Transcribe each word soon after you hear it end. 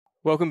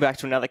Welcome back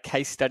to another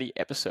case study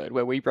episode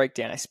where we break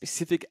down a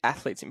specific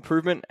athlete's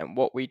improvement and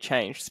what we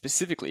changed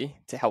specifically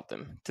to help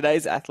them.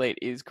 Today's athlete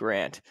is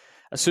Grant,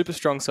 a super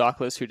strong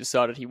cyclist who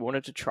decided he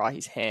wanted to try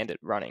his hand at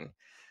running.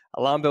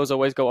 Alarm bells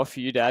always go off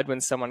for you, Dad,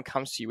 when someone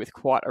comes to you with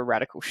quite a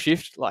radical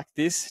shift like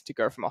this. To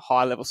go from a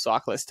high-level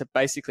cyclist to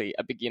basically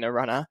a beginner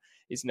runner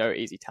is no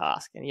easy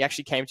task. And he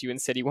actually came to you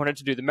and said he wanted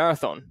to do the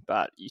marathon,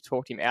 but you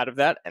talked him out of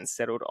that and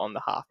settled on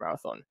the half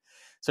marathon.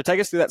 So take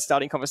us through that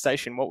starting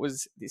conversation. What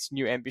was this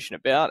new ambition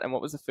about, and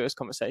what was the first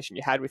conversation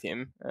you had with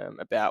him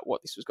about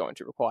what this was going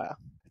to require?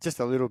 Just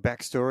a little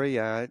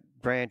backstory.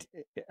 Grant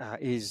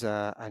is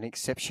an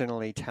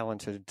exceptionally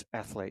talented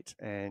athlete,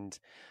 and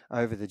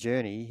over the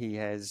journey, he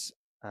has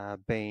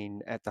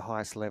been at the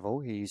highest level.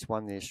 He's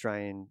won the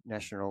Australian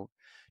National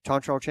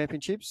Time Trial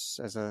Championships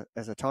as a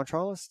time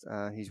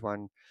trialist. He's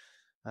won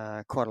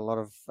quite a lot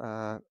of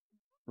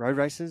road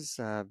races.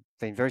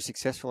 Been very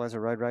successful as a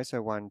road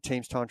racer. Won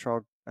teams time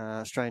trial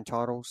Australian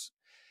titles.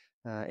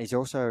 He's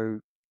also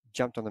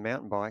jumped on the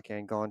mountain bike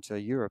and gone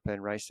to Europe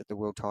and raced at the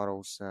world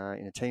titles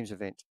in a teams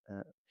event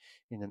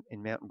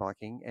in mountain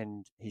biking.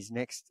 And his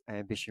next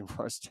ambition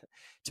was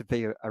to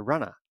be a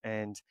runner.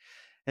 And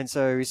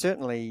so he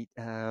certainly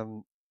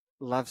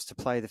loves to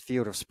play the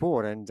field of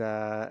sport. And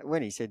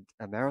when he said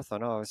a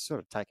marathon, I was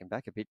sort of taken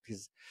back a bit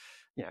because,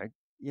 you know,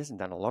 he hasn't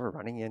done a lot of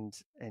running,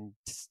 and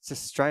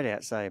just straight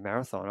out say a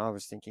marathon. I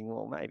was thinking,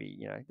 well, maybe,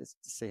 you know, let's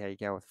see how you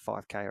go with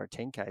 5K or a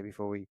 10K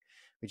before we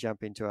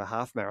jump into a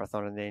half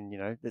marathon, and then, you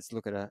know, let's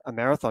look at a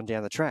marathon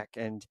down the track.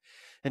 And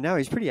no,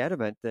 he's pretty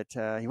adamant that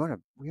he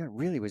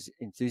really was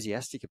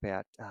enthusiastic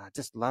about,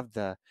 just loved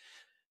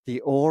the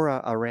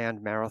aura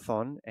around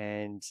marathon,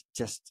 and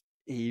just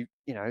he,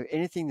 you know,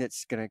 anything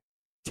that's going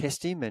to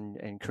test him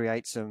and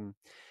create some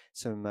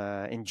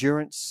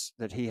endurance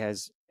that he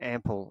has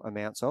ample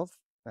amounts of.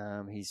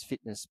 His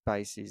fitness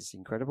base is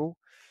incredible.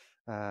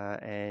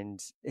 And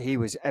he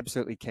was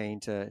absolutely keen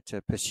to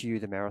pursue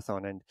the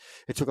marathon. And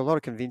it took a lot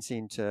of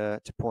convincing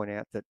to point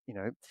out that, you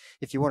know,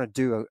 if you want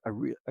to do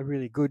a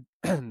really good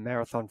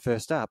marathon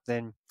first up,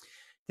 then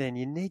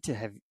you need to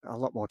have a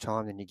lot more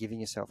time than you're giving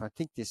yourself. I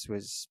think this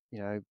was, you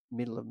know,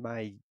 middle of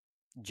May,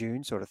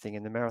 June sort of thing,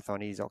 and the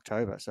marathon is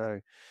October.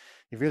 So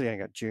you've really only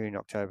got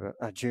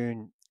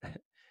June,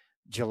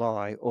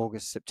 July,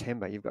 August,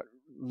 September. You've got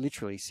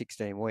literally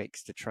 16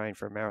 weeks to train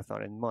for a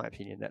marathon. In my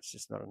opinion, that's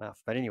just not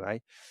enough. But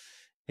anyway,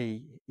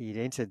 he'd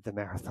entered the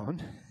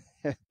marathon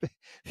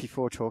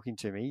before talking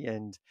to me,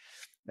 and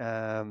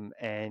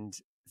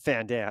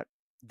found out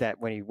that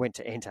when he went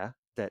to enter,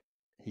 that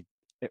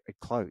it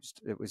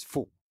closed. It was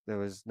full. There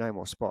was no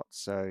more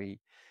spots. So he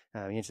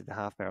entered the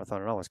half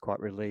marathon, and I was quite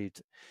relieved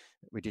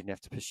that we didn't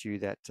have to pursue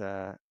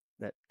that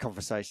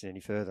conversation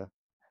any further.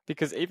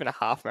 Because even a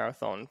half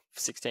marathon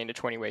 16 to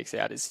 20 weeks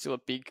out is still a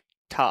big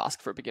task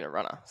for a beginner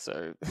runner.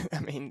 So, I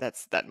mean,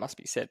 that must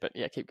be said, but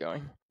yeah, keep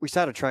going. We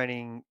started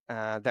training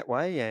that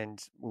way,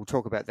 and we'll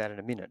talk about that in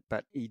a minute.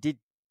 But he did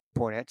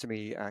point out to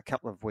me a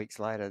couple of weeks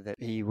later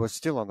that he was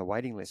still on the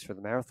waiting list for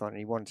the marathon, and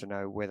he wanted to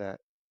know whether,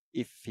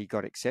 if he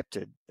got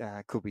accepted,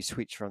 could we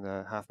switch from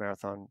the half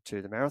marathon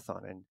to the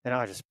marathon? And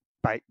I just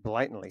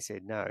blatantly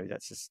said, no,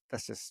 that's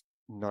just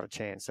not a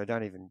chance. So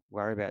don't even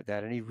worry about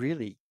that. And he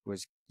really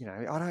was, you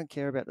know, I don't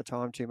care about the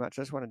time too much.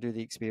 I just want to do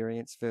the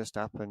experience first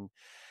up. And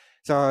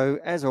so,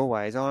 as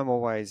always, I'm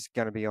always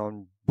going to be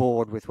on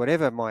board with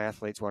whatever my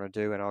athletes want to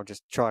do, and I'll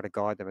just try to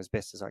guide them as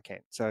best as I can.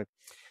 So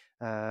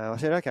I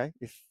said, okay,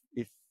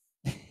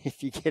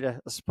 if you get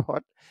a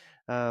spot,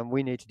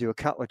 we need to do a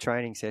couple of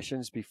training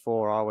sessions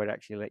before I would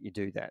actually let you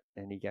do that.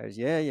 And he goes,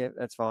 yeah,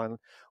 that's fine.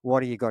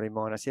 What do you got in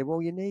mind? I said,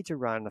 well, you need to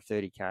run a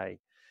 30K,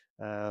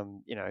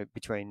 you know,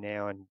 between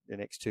now and the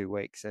next 2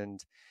 weeks.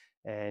 And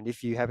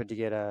if you happen to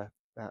get a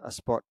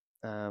spot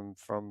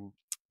from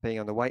being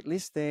on the wait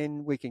list,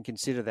 then we can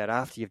consider that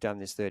after you've done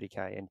this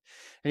 30K. And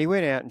he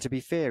went out, and to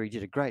be fair, he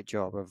did a great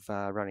job of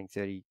running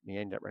 30. He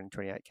ended up running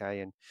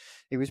 28K, and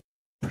he was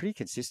pretty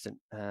consistent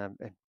and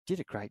did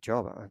a great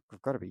job.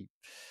 I've got to be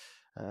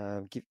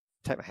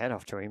take my hat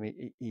off to him.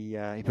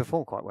 He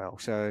performed quite well.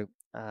 So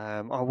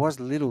I was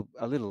a little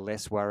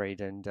less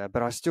worried,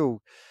 but I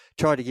still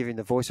tried to give him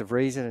the voice of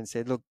reason and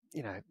said, look,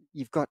 you know,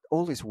 you've got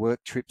all this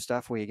work trip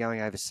stuff where you're going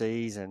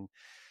overseas, and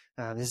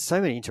there's so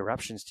many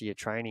interruptions to your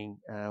training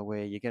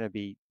where you're going to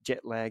be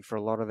jet lagged for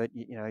a lot of it.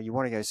 You know, you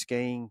want to go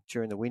skiing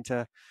during the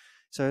winter.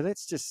 So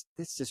let's just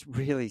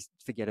really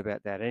forget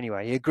about that.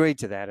 Anyway, he agreed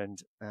to that, and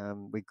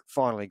we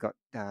finally got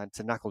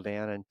to knuckle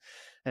down,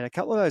 and a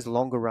couple of those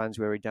longer runs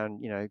where he'd done,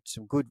 you know,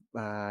 some good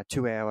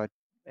 2 hour,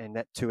 and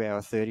that 2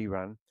 hour 30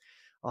 run.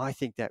 I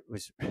think that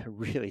was a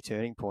really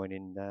turning point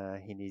in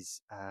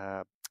his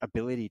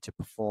ability to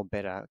perform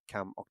better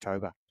come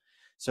October.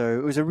 So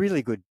it was a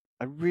really good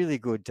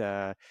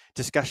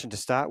discussion to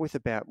start with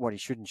about what he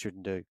should and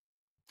shouldn't do.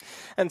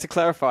 And to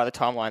clarify the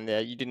timeline there,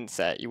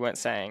 you weren't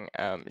saying,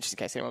 just in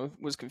case anyone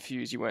was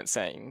confused, you weren't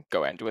saying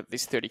go out and do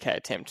this 30K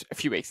attempt a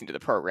few weeks into the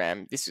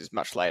program. This was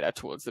much later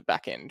towards the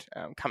back end,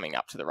 coming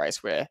up to the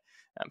race where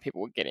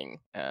people were getting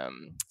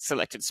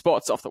selected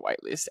spots off the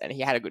wait list, and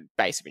he had a good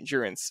base of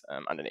endurance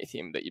underneath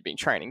him that you'd been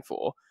training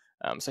for.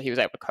 So he was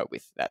able to cope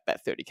with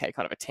that 30K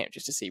kind of attempt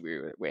just to see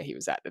where he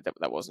was at.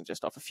 That wasn't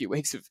just off a few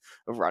weeks of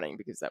running,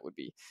 because that would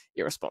be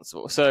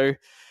irresponsible. So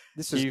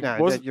this is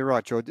no, you're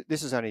right, George.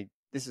 This is only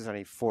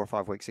 4 or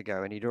 5 weeks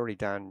ago, and he'd already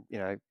done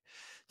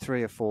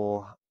 3 or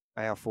 4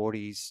 hour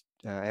 40s,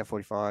 hour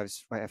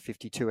 45s, hour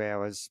 52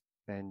 hours,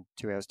 and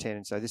 2 hours 10.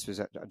 And so this was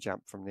a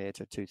jump from there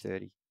to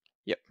 2:30.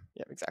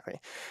 Yep, exactly.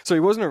 So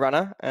he wasn't a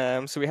runner,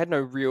 so we had no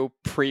real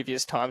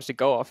previous times to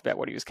go off about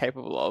what he was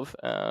capable of.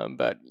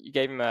 But you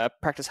gave him a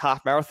practice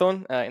half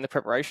marathon in the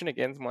preparation,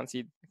 again, once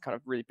he'd kind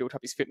of really built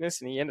up his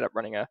fitness, and he ended up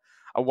running a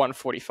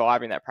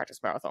 1:45 in that practice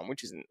marathon,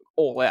 which isn't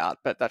all out,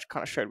 but that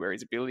kind of showed where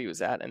his ability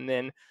was at. And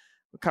then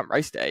come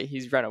race day,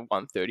 he's run a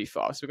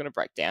 1:35. So we're going to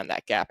break down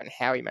that gap and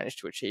how he managed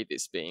to achieve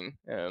this, being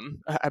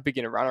a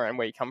beginner runner, and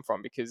where he come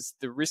from, because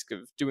the risk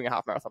of doing a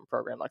half marathon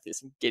program like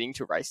this and getting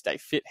to race day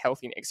fit,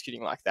 healthy, and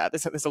executing like that,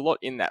 there's a lot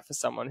in that for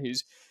someone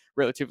who's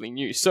relatively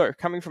new. So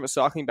coming from a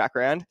cycling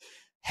background,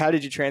 how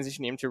did you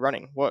transition him to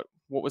running? What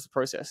was the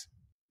process?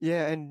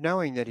 Yeah, and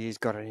knowing that he's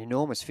got an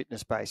enormous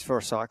fitness base for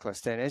a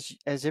cyclist, and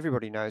as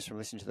everybody knows from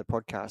listening to the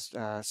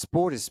podcast,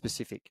 sport is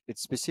specific.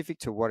 It's specific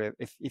to what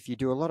if you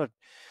do a lot of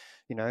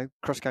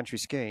cross-country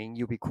skiing,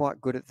 you'll be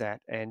quite good at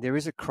that. And there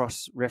is a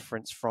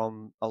cross-reference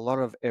from a lot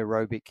of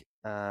aerobic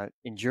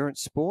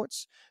endurance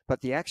sports,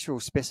 but the actual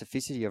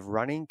specificity of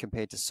running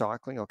compared to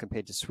cycling or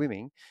compared to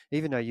swimming,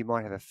 even though you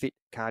might have a fit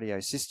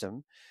cardio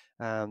system,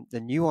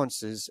 the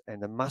nuances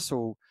and the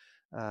muscle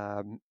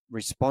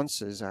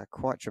responses are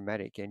quite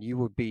dramatic. And you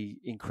would be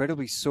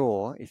incredibly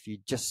sore if you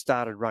just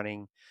started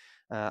running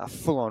a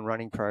full-on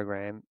running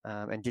program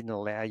and didn't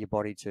allow your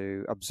body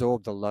to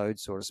absorb the load,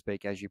 so to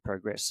speak, as you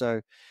progress.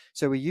 So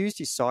we used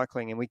his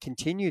cycling, and we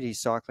continued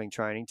his cycling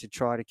training to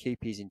try to keep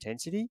his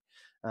intensity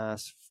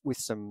with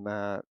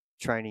some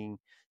training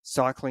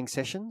cycling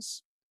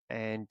sessions,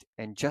 and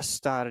just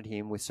started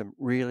him with some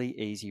really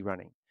easy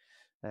running.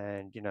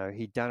 And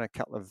he'd done a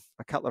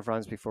couple of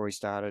runs before he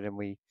started, and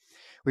we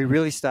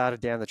really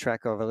started down the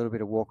track of a little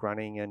bit of walk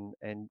running,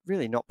 and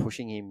really not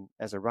pushing him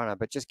as a runner,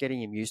 but just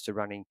getting him used to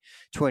running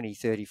 20,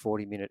 30,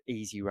 40-minute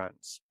easy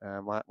runs.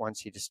 Once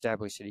he'd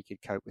established that he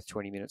could cope with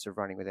 20 minutes of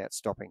running without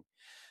stopping.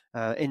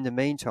 In the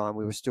meantime,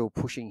 we were still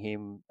pushing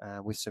him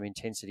with some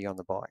intensity on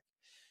the bike.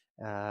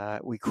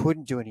 We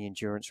couldn't do any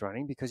endurance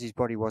running because his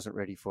body wasn't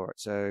ready for it.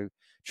 So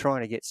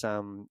trying to get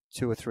some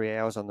 2 or 3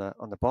 hours on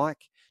the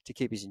bike to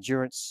keep his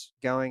endurance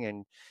going,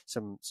 and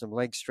some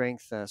leg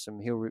strength, some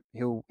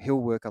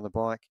hill work on the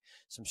bike,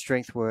 some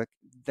strength work.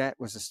 That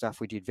was the stuff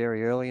we did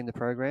very early in the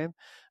program,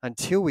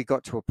 until we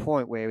got to a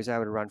point where he was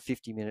able to run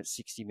 50 minutes,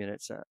 60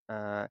 minutes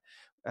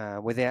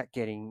without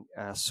getting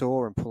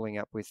sore and pulling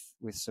up with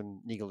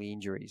some niggly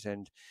injuries.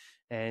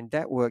 And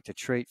that worked a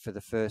treat for the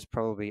first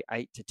probably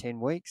 8 to 10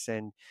 weeks.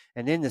 And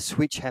then the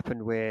switch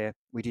happened where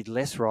we did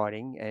less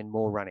riding and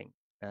more running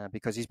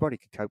because his body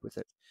could cope with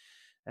it.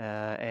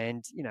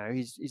 And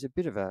he's a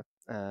bit of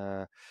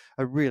a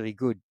really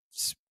good,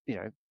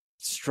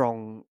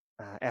 strong,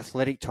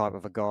 athletic type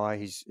of a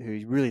guy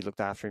who really looked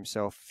after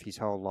himself his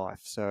whole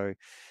life. So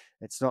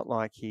it's not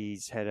like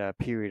he's had a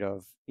period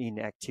of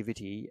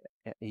inactivity.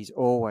 He's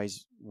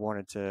always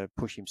wanted to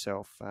push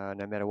himself,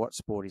 no matter what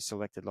sport he's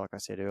selected, like I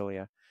said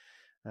earlier.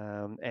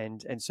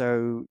 And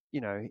so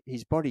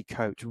his body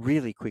coped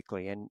really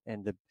quickly, and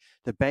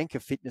the bank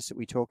of fitness that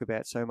we talk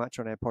about so much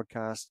on our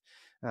podcast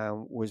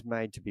was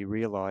made to be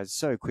realized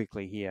so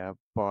quickly here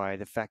by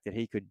the fact that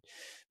he could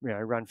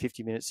run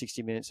 50 minutes,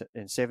 60 minutes,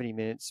 and 70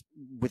 minutes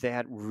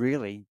without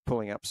really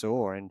pulling up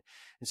sore, and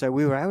so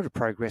we were able to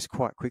progress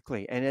quite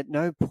quickly. And at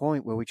no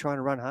point were we trying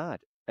to run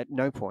hard. At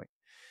no point.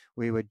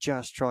 We were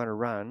just trying to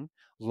run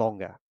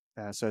longer.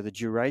 So the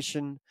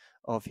duration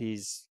of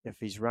his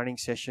running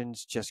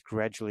sessions just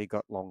gradually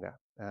got longer.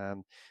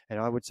 And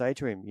I would say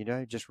to him,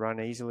 just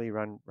run easily,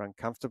 run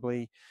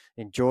comfortably,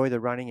 enjoy the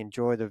running,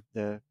 enjoy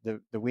the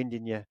wind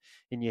in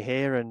your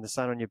hair and the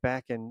sun on your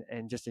back,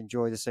 and just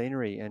enjoy the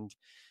scenery,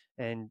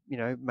 and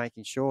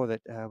making sure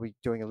that we're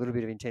doing a little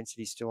bit of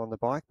intensity still on the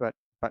bike, but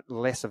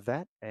less of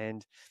that,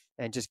 and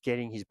just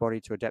getting his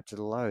body to adapt to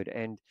the load,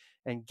 and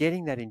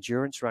getting that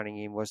endurance running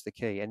in was the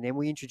key. And then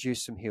we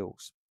introduced some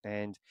hills.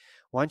 And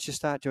once you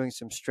start doing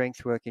some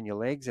strength work in your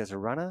legs as a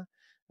runner,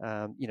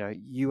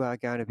 you are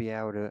going to be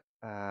able to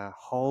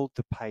hold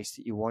the pace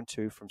that you want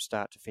to from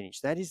start to finish.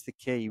 That is the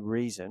key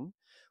reason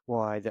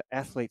why the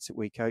athletes that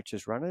we coach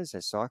as runners,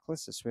 as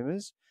cyclists, as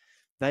swimmers,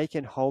 they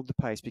can hold the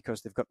pace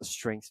because they've got the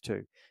strength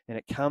too. And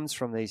it comes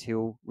from these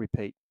hill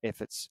repeat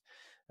efforts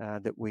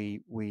that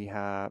we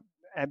are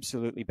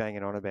absolutely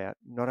banging on about,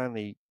 not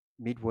only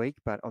midweek,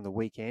 but on the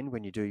weekend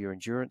when you do your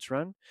endurance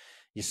run.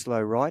 You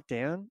slow right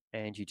down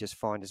and you just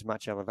find as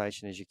much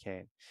elevation as you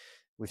can.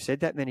 We've said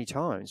that many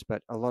times,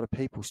 but a lot of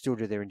people still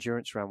do their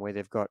endurance run where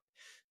they've got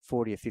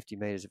 40 or 50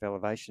 meters of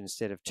elevation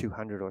instead of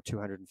 200 or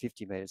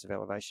 250 meters of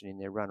elevation in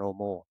their run or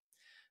more.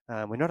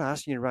 We're not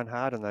asking you to run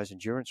hard on those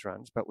endurance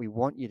runs, but we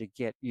want you to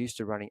get used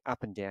to running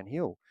up and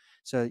downhill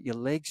so that your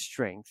leg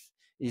strength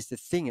is the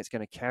thing that's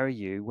going to carry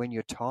you when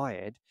you're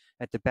tired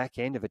at the back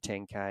end of a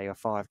 10K or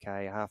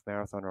 5K, a half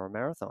marathon or a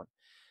marathon.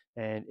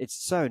 And it's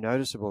so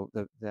noticeable.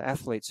 The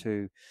athletes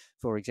who,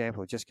 for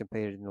example, just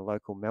competed in the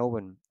local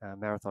Melbourne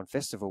Marathon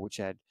Festival, which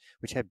had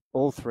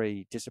all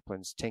three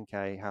disciplines,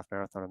 10K, half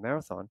marathon, and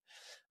marathon.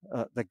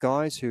 The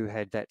guys who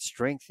had that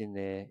strength in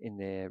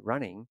their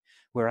running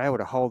were able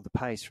to hold the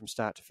pace from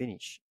start to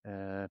finish.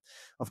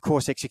 Of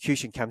course,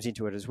 execution comes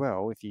into it as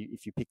well. If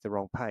you pick the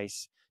wrong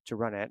pace to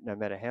run at, no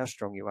matter how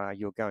strong you are,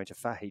 you're going to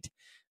fade.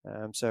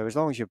 So as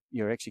long as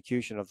your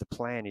execution of the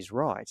plan is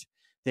right,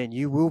 then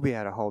you will be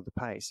able to hold the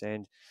pace.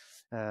 And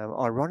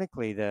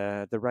ironically,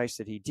 the race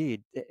that he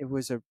did, it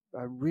was a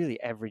really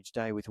average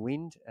day with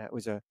wind. It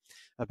was a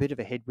bit of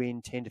a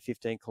headwind, 10 to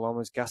 15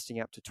 kilometres, gusting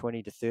up to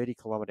 20 to 30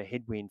 kilometre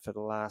headwind for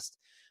the last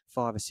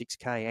 5 or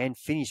 6K, and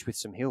finished with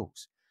some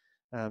hills.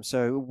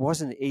 So it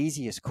wasn't the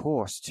easiest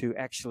course to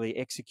actually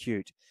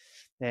execute.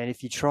 And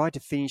if you tried to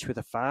finish with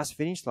a fast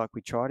finish, like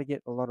we try to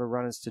get a lot of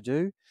runners to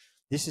do,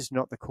 this is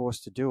not the course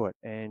to do it.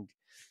 And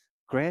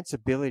Grant's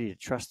ability to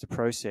trust the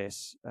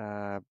process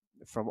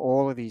from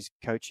all of his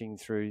coaching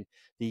through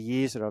the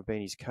years that I've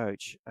been his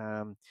coach,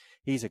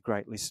 he's a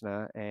great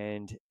listener,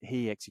 and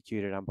he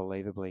executed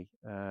unbelievably.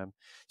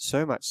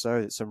 So much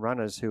so that some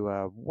runners who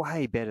are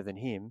way better than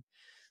him,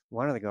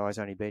 one of the guys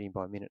only beat him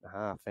by a minute and a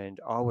half, and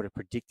I would have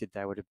predicted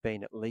they would have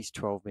been at least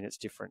 12 minutes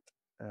different.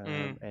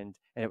 And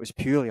it was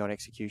purely on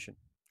execution.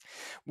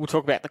 We'll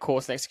talk about the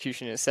course and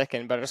execution in a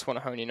second, but I just want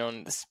to hone in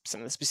on some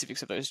of the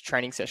specifics of those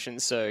training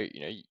sessions. So,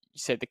 you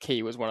said the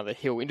key was one of the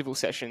hill interval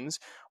sessions.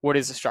 What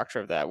is the structure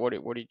of that? What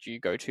did you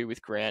go to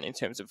with Grant in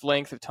terms of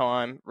length of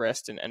time,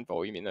 rest, and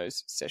volume in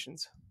those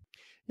sessions?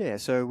 Yeah,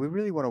 so we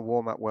really want to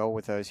warm up well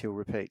with those hill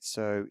repeats.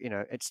 So,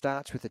 it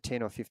starts with a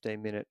 10 or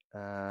 15 minute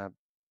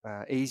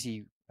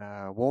easy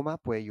warm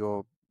up where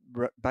you're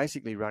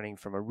basically running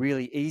from a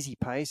really easy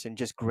pace and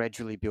just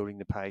gradually building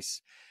the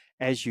pace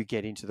as you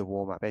get into the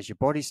warm-up. As your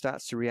body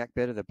starts to react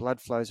better, the blood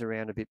flows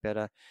around a bit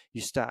better, you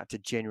start to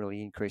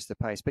generally increase the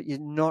pace, but you're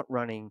not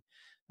running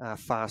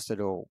fast at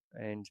all.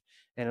 And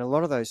a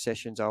lot of those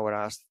sessions, I would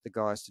ask the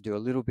guys to do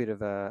a little bit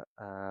of a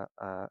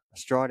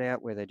stride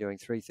out where they're doing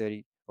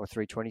 3:30 or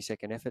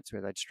 3:20-second efforts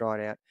where they'd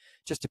stride out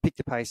just to pick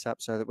the pace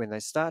up so that when they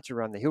start to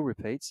run the hill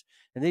repeats,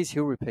 and these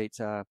hill repeats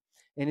are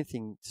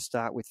anything to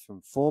start with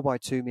from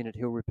 4x2 minute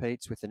hill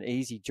repeats with an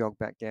easy jog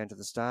back down to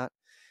the start,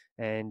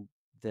 and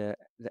the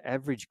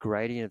average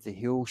gradient of the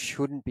hill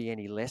shouldn't be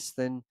any less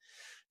than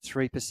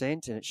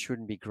 3%, and it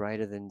shouldn't be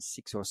greater than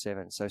 6 or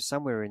 7. So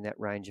somewhere in that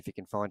range, if you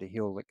can find a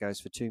hill that goes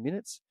for 2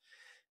 minutes.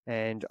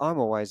 And I'm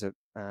always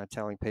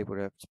telling people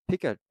to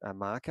pick a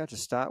marker to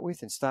start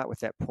with, and start with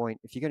that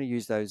point. If you're going to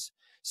use those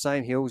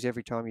same hills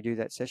every time you do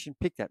that session,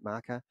 pick that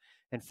marker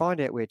and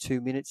find out where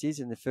 2 minutes is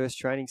in the first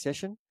training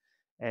session,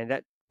 and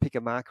that pick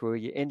a marker where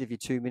your end of your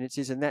 2 minutes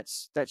is, and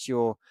that's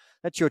your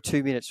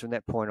 2 minutes from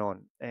that point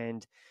on.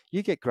 And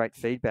you get great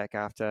feedback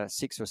after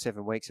 6 or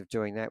 7 weeks of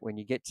doing that when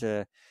you get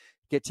to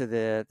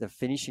the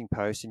finishing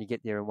post and you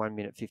get there in 1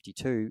 minute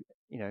 52,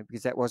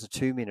 because that was a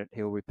 2 minute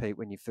hill repeat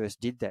when you first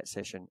did that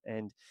session,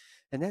 and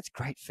that's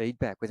great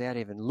feedback without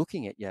even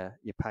looking at your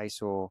pace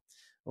or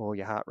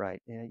your heart rate.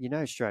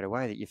 Straight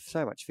away that you're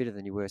so much fitter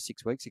than you were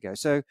 6 weeks ago.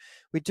 So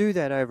we do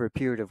that over a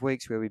period of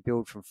weeks where we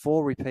build from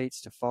 4 repeats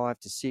to 5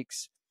 to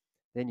 6.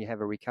 Then you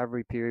have a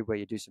recovery period where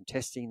you do some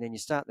testing. Then you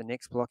start the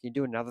next block. You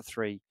do another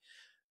 3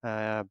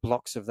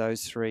 blocks of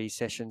those 3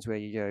 sessions where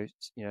you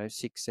go,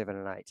 6, 7,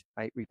 and 8.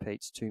 8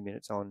 repeats, 2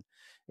 minutes on,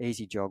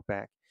 easy jog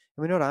back.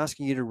 And we're not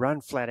asking you to run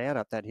flat out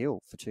up that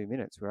hill for 2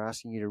 minutes. We're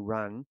asking you to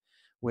run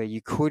where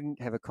you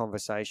couldn't have a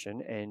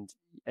conversation, and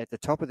at the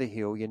top of the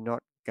hill, you're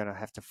not going to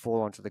have to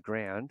fall onto the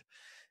ground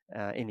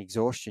in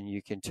exhaustion.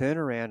 You can turn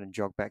around and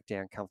jog back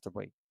down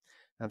comfortably.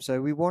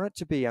 So we want it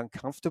to be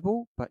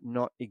uncomfortable, but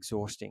not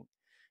exhausting.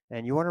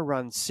 And you want to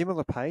run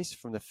similar pace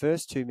from the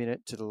first 2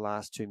 minute to the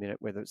last 2 minute,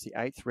 whether it's the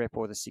 8th rep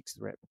or the 6th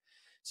rep.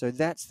 So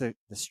that's the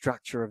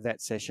structure of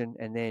that session.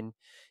 And then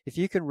if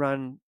you can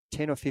run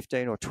 10 or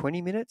 15 or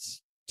 20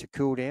 minutes to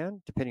cool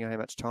down, depending on how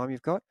much time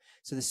you've got.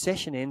 So the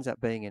session ends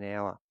up being an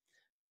hour,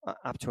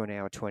 up to an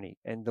hour 20.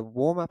 And the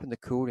warm up and the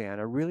cool down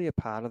are really a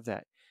part of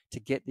that to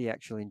get the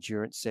actual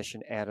endurance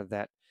session out of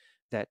that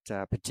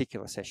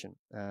particular session.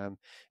 And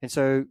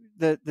so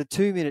the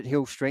 2 minute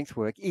hill strength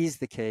work is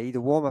the key.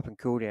 The warm up and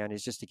cool down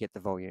is just to get the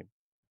volume.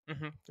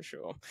 For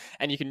sure.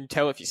 And you can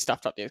tell if you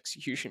stuffed up the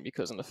execution,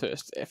 because on the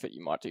first effort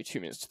you might do 2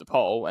 minutes to the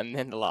pole, and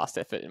then the last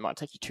effort it might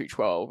take you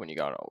 2:12 when you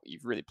go, oh,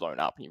 you've really blown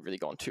up and you've really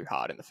gone too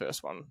hard in the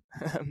first one.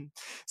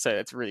 So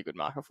that's a really good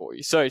marker for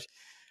you. So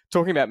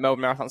talking about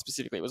Melbourne Marathon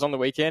specifically, it was on the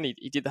weekend.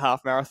 He did the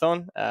half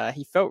marathon.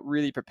 He felt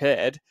really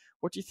prepared.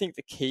 What do you think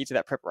the key to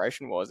that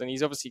preparation was? And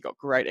he's obviously got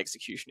great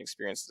execution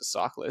experience as a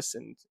cyclist,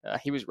 and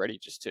he was ready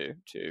just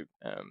to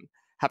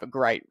have a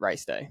great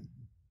race day.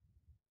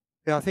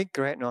 Yeah, I think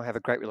Grant and I have a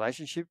great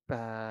relationship,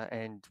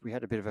 and we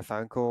had a bit of a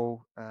phone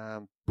call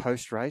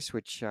post-race,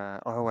 which I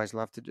always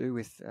love to do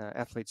with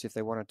athletes if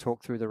they want to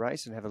talk through the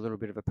race and have a little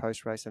bit of a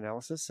post-race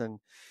analysis. And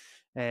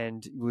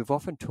And we've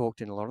often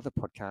talked in a lot of the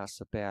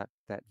podcasts about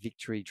that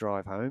victory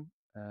drive home.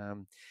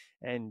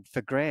 And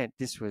for Grant,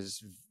 this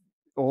was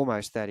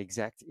almost that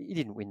exact. He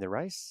didn't win the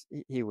race.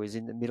 He was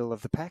in the middle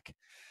of the pack.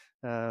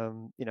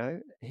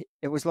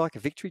 It was like a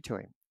victory to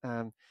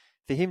him.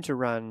 For him to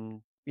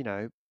run,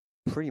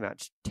 pretty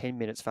much 10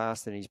 minutes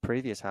faster than his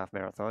previous half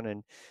marathon.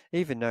 And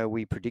even though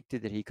we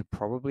predicted that he could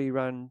probably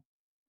run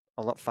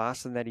a lot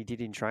faster than that he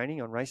did in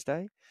training on race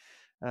day,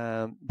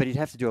 but he'd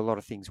have to do a lot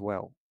of things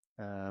well.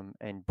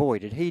 And boy,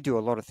 did he do a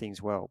lot of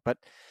things well. But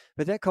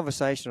that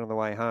conversation on the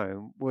way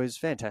home was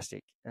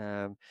fantastic.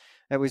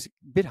 It was a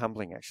bit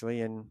humbling,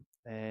 actually.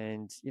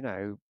 And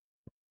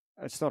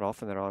it's not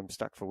often that I'm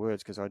stuck for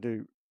words because I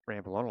do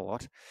ramble on a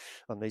lot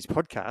on these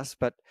podcasts.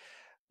 But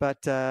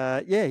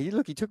yeah,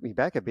 he took me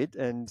back a bit,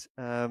 and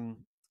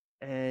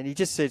he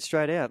just said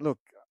straight out, look,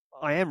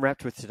 I am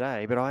wrapped with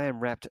today, but I am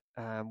wrapped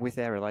with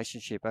our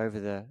relationship over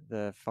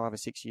the 5 or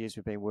 6 years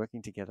we've been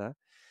working together.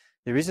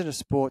 There isn't a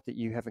sport that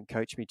you haven't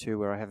coached me to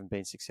where I haven't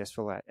been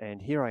successful at.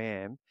 And here I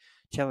am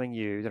telling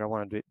you that I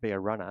want to be a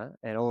runner.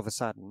 And all of a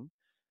sudden,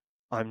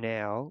 I'm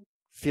now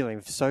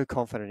feeling so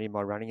confident in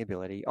my running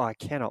ability. I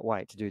cannot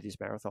wait to do this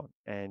marathon.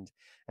 And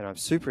I'm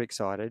super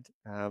excited.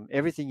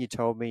 Everything you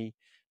told me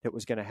that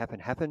was going to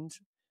happen happened.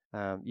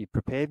 You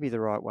prepared me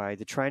the right way.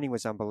 The training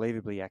was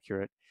unbelievably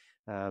accurate.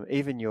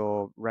 Even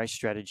your race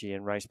strategy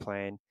and race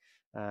plan,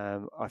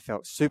 I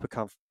felt super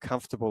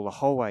comfortable the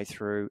whole way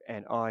through.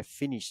 And I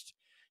finished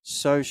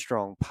so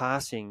strong,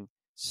 passing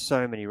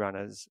so many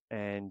runners,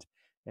 and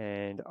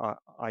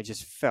I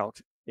just felt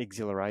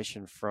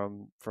exhilaration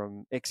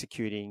from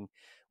executing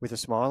with a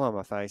smile on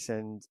my face.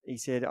 And he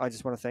said, I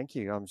just want to thank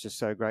you. I'm just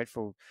so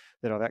grateful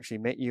that I've actually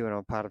met you and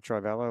I'm part of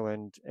Trivallo.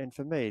 And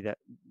for me,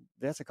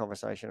 that's a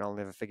conversation I'll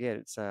never forget.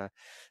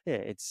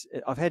 It's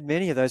I've had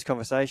many of those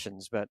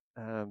conversations, but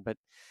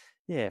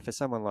yeah, for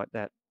someone like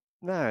that,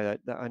 no,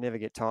 I never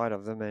get tired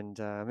of them, and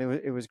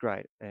it was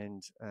great.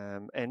 And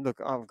look,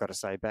 I've got to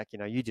say back,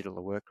 you did all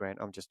the work, Grant.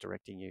 I'm just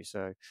directing you,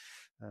 so.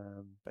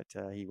 But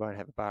he won't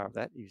have a bar of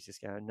that. He was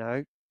just going,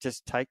 no,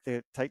 just take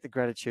the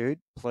gratitude,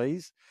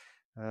 please.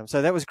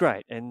 So that was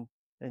great, and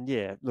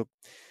yeah, look,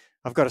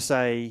 I've got to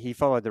say he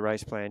followed the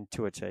race plan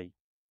to a T,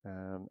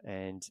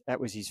 and that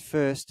was his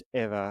first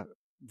ever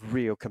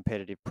real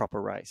competitive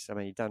proper race. I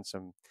mean, he'd done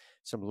some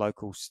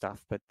local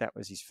stuff, but that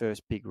was his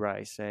first big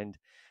race, and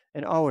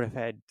I would have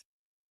had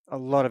a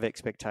lot of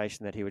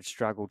expectation that he would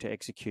struggle to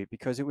execute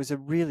because it was a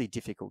really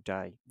difficult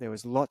day. There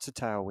was lots of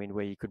tailwind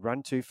where you could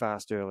run too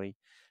fast early,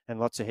 and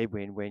lots of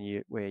headwind where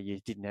you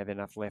didn't have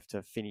enough left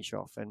to finish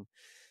off,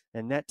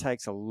 and that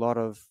takes a lot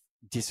of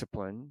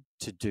discipline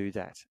to do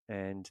that.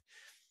 And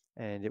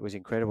it was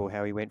incredible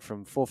how he went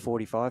from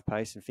 4:45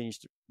 pace and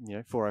finished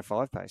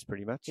 4:05 pace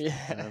pretty much.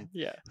 Yeah,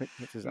 yeah,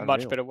 which was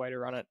much unreal. better way to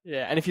run it.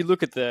 Yeah, and if you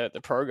look at the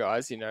pro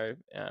guys,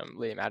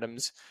 Liam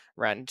Adams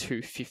ran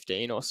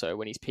 2:15 or so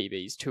when his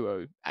PB is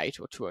 2:08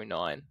 or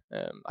 2:09.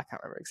 I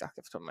can't remember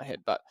exactly off the top of my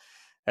head, but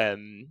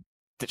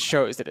that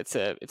shows that it's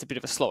a bit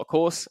of a slower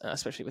course,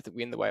 especially with the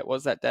wind the way it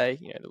was that day.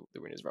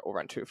 The winners all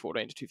ran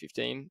 2:14 to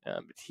 2:15,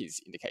 but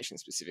his indication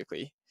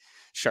specifically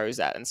shows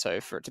that. And so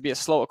for it to be a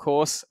slower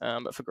course,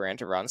 but for Grant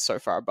to run so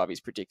far above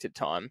his predicted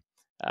time,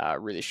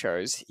 really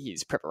shows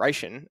his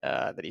preparation,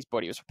 that his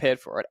body was prepared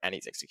for it, and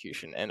his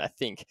execution. And I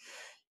think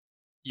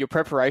your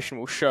preparation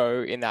will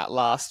show in that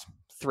last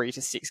 3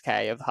 to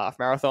 6K of the half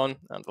marathon,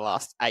 the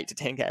last 8 to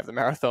 10K of the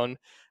marathon.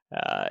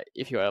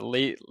 If you are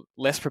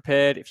less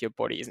prepared, if your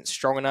body isn't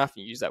strong enough,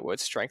 you used that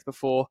word strength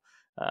before,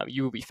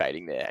 you will be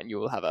fading there and you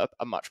will have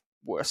a much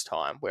worse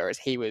time. Whereas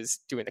he was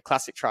doing the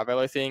classic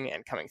Trivallo thing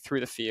and coming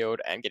through the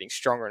field and getting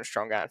stronger and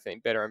stronger and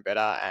feeling better and better.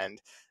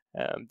 And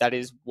that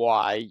is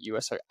why you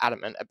are so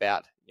adamant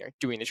about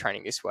doing the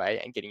training this way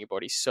and getting your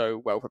body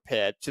so well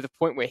prepared to the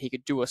point where he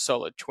could do a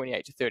solid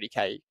 28 to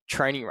 30K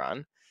training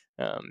run.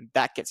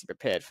 That gets him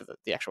prepared for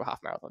the actual half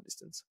marathon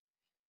distance.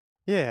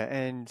 Yeah,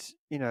 and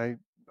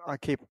I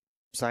keep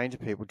saying to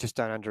people, just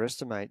don't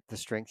underestimate the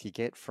strength you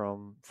get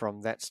from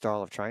that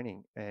style of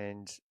training.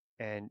 And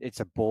it's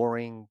a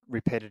boring,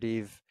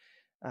 repetitive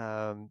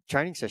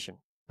training session,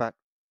 but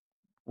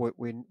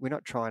we're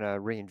not trying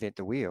to reinvent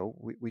the wheel.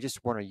 We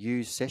just want to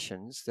use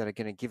sessions that are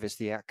going to give us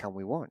the outcome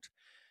we want.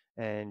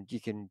 And you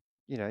can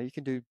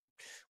do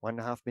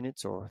 1.5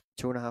 minutes or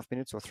 2.5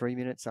 minutes or 3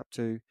 minutes up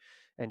to,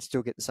 and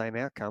still get the same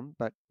outcome.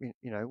 But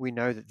we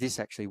know that this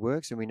actually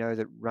works, and we know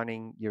that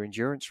running your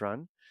endurance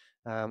run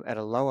at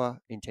a lower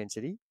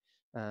intensity,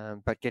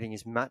 but getting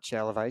as much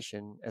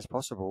elevation as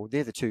possible,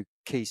 they're the two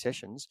key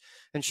sessions.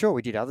 And sure,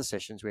 we did other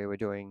sessions where we're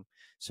doing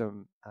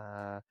some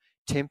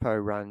tempo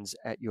runs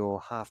at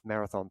your half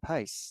marathon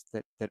pace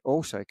that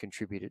also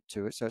contributed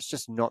to it. So it's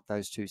just not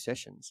those two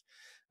sessions.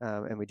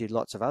 And we did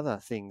lots of other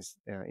things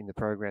in the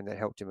program that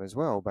helped him as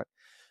well. But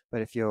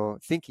if you're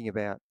thinking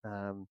about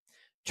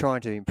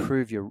trying to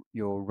improve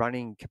your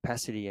running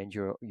capacity and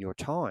your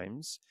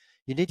times,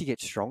 you need to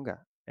get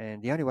stronger.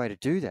 And the only way to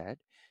do that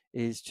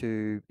is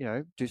to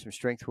do some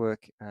strength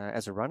work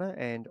as a runner,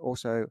 and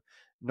also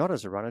not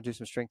as a runner, do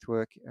some strength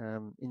work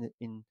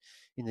in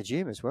the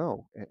gym as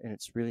well. And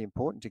it's really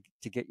important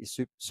to get you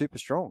super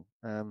strong.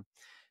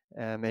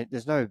 And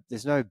there's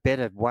no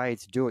better way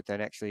to do it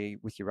than actually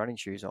with your running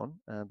shoes on.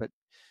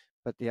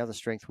 But the other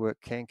strength work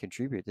can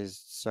contribute.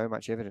 There's so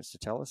much evidence to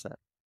tell us that.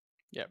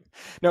 Yeah.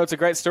 No, it's a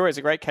great story. It's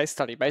a great case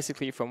study,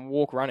 basically from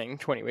walk running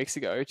 20 weeks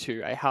ago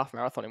to a half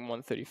marathon in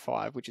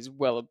 1:35, which is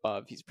well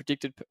above his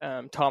predicted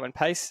time and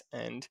pace.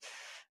 And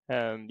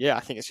I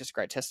think it's just a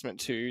great testament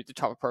to the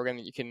type of program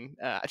that you can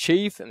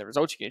achieve and the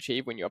results you can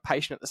achieve when you're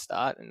patient at the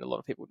start. And a lot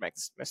of people would make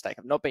the mistake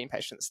of not being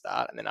patient at the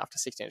start, and then after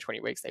 16 or 20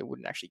 weeks, they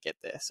wouldn't actually get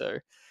there. So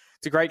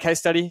it's a great case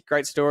study,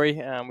 great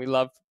story. We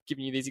love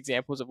giving you these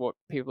examples of what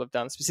people have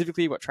done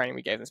specifically, what training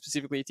we gave them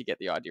specifically to get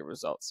the ideal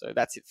results. So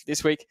that's it for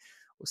this week.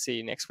 We'll see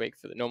you next week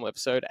for the normal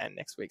episode and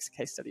next week's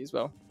case study as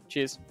well.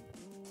 Cheers.